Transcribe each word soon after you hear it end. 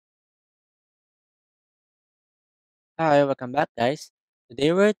Hi, welcome back, guys. Today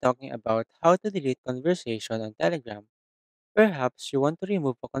we're talking about how to delete conversation on Telegram. Perhaps you want to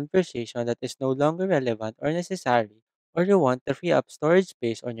remove a conversation that is no longer relevant or necessary, or you want to free up storage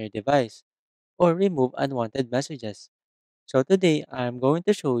space on your device, or remove unwanted messages. So today I'm going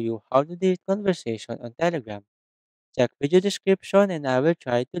to show you how to delete conversation on Telegram. Check video description and I will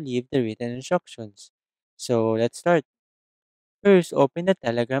try to leave the written instructions. So let's start. First, open the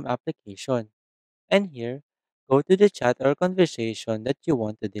Telegram application. And here, go to the chat or conversation that you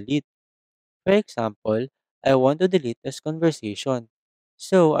want to delete. For example, I want to delete this conversation.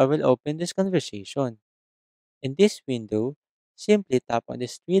 So I will open this conversation. In this window, simply tap on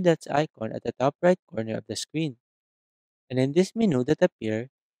this three dots icon at the top right corner of the screen. And in this menu that appear,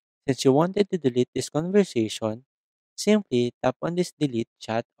 since you wanted to delete this conversation, simply tap on this delete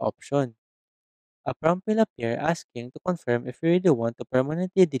chat option. A prompt will appear asking to confirm if you really want to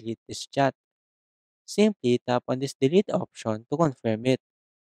permanently delete this chat. Simply tap on this delete option to confirm it.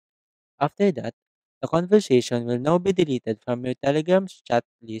 After that, the conversation will now be deleted from your Telegram's chat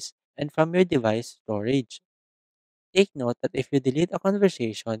list and from your device storage. Take note that if you delete a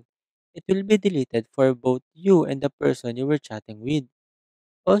conversation, it will be deleted for both you and the person you were chatting with.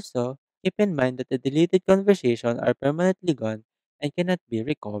 Also, keep in mind that the deleted conversations are permanently gone and cannot be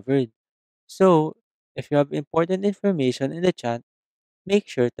recovered. So, if you have important information in the chat, make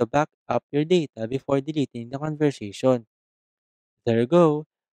sure to back up your data before deleting the conversation. There you go.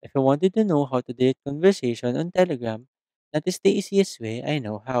 If you wanted to know how to delete conversation on Telegram, that is the easiest way I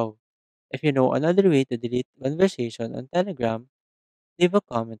know how. If you know another way to delete conversation on Telegram, leave a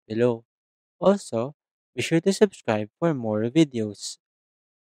comment below. Also, be sure to subscribe for more videos.